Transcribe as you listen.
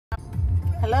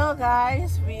Hello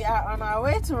guys, we are on our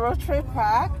way to Rattray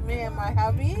Park, me and my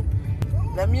hubby.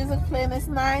 The music playing is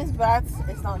nice, but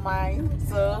it's not mine,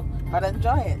 but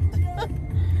enjoy it.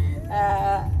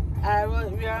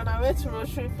 We are on our way to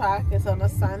Rattray Park. It's on a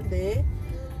Sunday.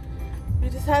 We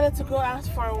decided to go out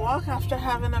for a walk after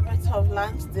having a bit of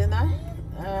lunch dinner.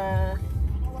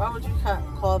 What would you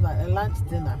call that? A lunch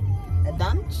dinner? A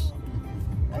lunch?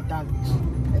 A lunch.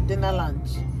 A dinner lunch.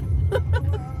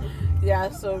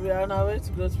 Yeah, so we are on our way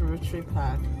to go to Rattray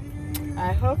Park.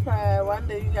 I hope one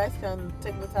day you guys can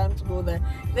take the time to go there.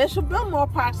 They should build more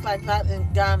parks like that in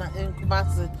Ghana, in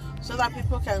Kumasi, so that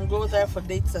people can go there for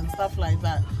dates and stuff like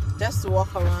that, just to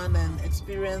walk around and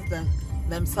experience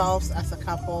themselves as a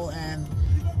couple and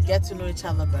get to know each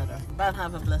other better. But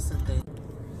have a blessed day.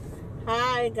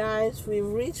 Hi guys, we've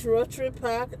reached Rattray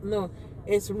Park. No,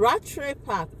 it's Rattray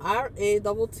Park.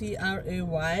 R-A-T-T-R-A-Y.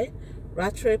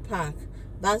 Rattray Park.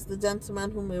 That's the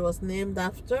gentleman whom it was named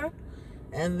after.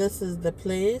 And this is the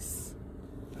place.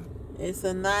 It's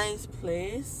a nice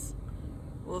place.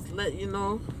 We'll let you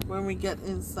know when we get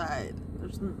inside.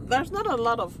 There's not a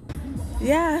lot of...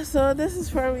 Yeah, so this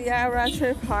is where we are,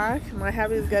 Rattray Park. My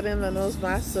hubby is getting the nose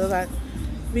mask so that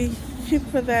we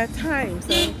keep with their times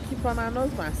and keep on our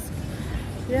nose mask.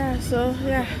 Yeah, so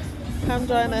yeah, come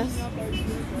join us.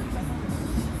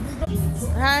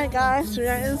 Hi guys, we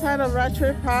are inside of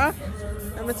Rattray Park.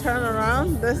 Let me turn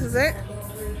around. This is it.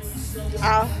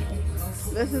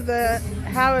 This is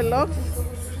how it looks.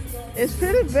 It's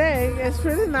pretty big. It's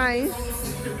pretty nice.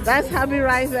 That's hubby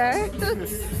right there.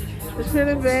 It's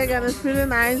pretty big and it's pretty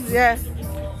nice. Yeah,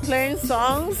 playing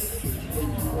songs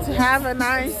to have a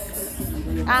nice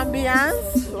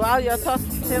ambience while you're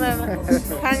talking and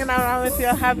hanging around with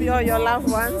your hubby or your loved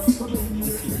ones.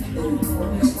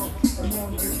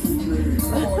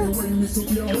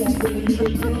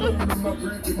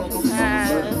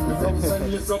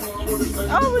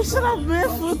 Oh, we should have made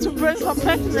food to bring for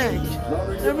picnic.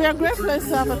 It would be a great place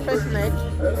to have a picnic.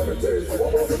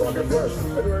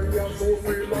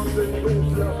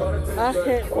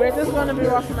 Okay, we're just going to be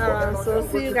walking around, so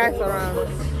see you guys around.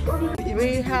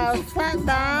 We have sat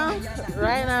down.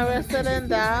 Right now we're sitting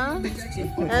down,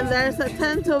 and there's a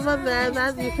tent over there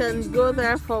that you can go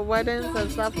there for weddings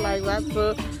and stuff like that.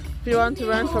 So if you want to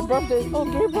rent for birthdays, oh,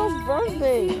 Gabriel's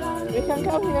birthday. We can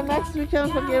come here next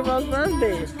weekend for Gabriel's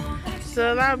birthday.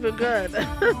 So that would be good.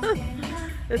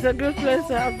 It's a good place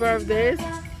to have birthdays.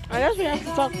 I guess we have to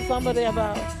talk to somebody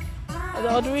about,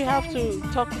 or do we have to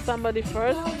talk to somebody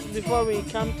first before we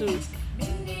come to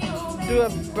do a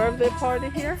birthday party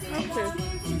here?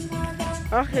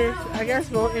 Okay, I guess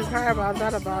we'll inquire about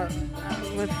that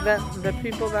with the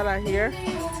people that are here.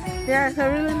 Yeah, it's a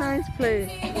really nice place.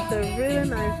 It's a really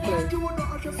nice place.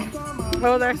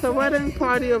 Oh, there's a wedding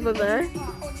party over there.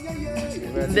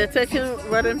 They're taking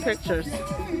wedding pictures.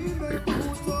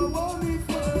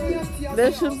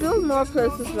 They should build more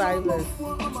places like this.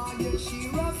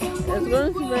 It's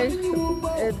going to make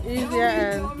it easier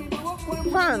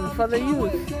and fun for the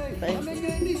youth. Thank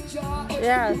you.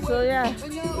 Yeah, so yeah,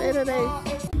 later days.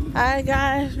 Hi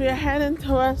guys, we are heading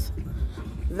towards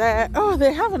oh,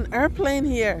 they have an airplane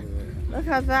here. Look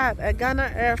at that, a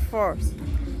Ghana Air Force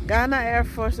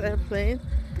airplane,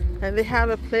 and they have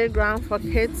a playground for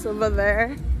kids over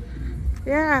there.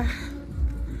 Yeah,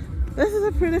 this is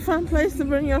a pretty fun place to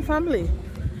bring your family.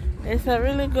 It's a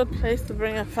really good place to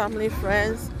bring your family,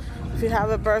 friends. If you have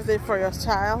a birthday for your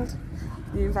child,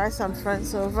 you invite some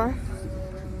friends over,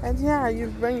 and yeah, you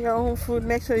bring your own food.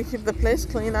 Make sure you keep the place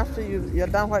clean after you're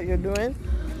done what you're doing,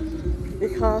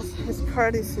 because it's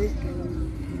courtesy.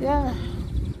 Yeah,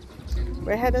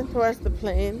 we're heading towards the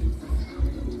plane.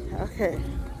 Okay,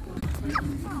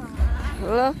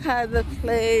 look at the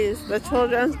place, the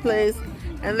children's place,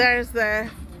 and there's the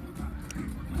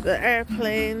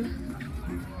airplane.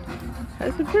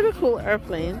 It's a pretty cool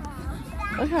airplane.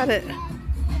 Look at it.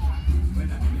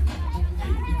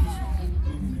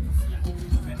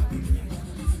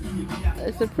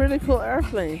 It's a pretty cool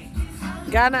airplane.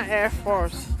 Ghana Air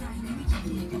Force.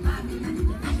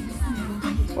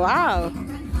 Wow,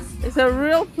 it's a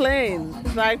real plane.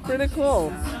 It's like pretty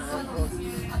cool.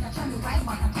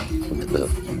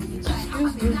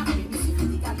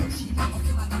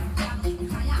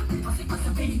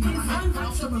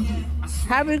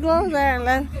 Hubby, go there and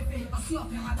let.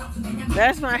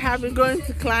 There's my hubby going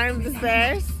to climb the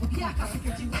stairs.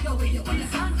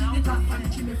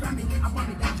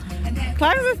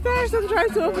 Climb the stairs and try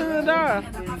to open the door.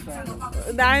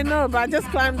 I know, but just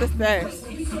climb the stairs.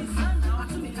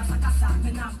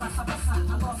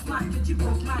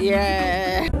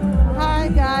 Yeah. Hi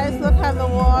guys, look at the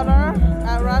water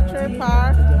at Rattray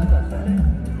Park.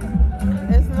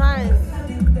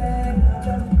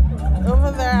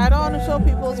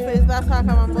 people's face. That's how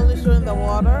come I'm only showing the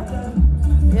water.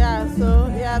 Yeah, so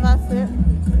yeah, that's it.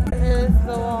 Here's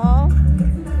the wall.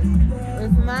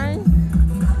 It's nice.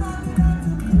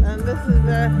 And this is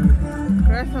the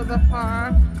rest of the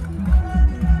park.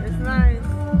 It's nice.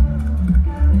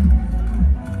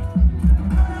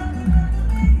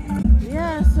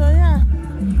 Yeah, so yeah.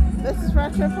 This is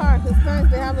Rattray Park. It's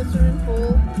nice. They have a swimming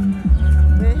pool.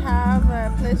 They have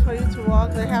a place for you to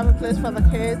walk. They have a place for the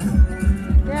kids.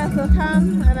 Yeah, so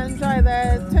come and enjoy.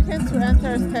 The ticket to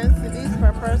enter is 10 cedis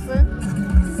per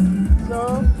person.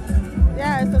 So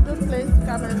yeah, it's a good place to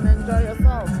come and enjoy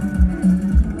yourself.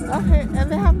 Okay,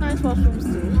 and they have nice washrooms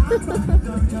too.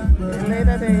 In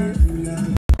later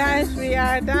days. Guys, we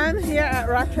are done here at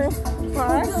Rattray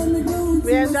Park.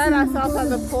 We enjoyed ourselves at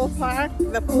the pool park,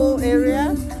 the pool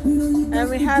area, and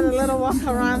we had a little walk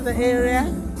around the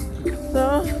area.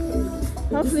 So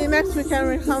hopefully next weekend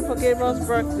we come for Gabriel's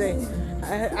birthday.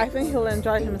 I think he'll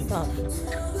enjoy himself.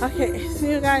 Okay,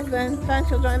 see you guys then. Thanks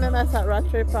for joining us at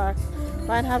Rattray Park.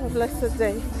 Bye and have a blessed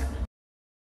day.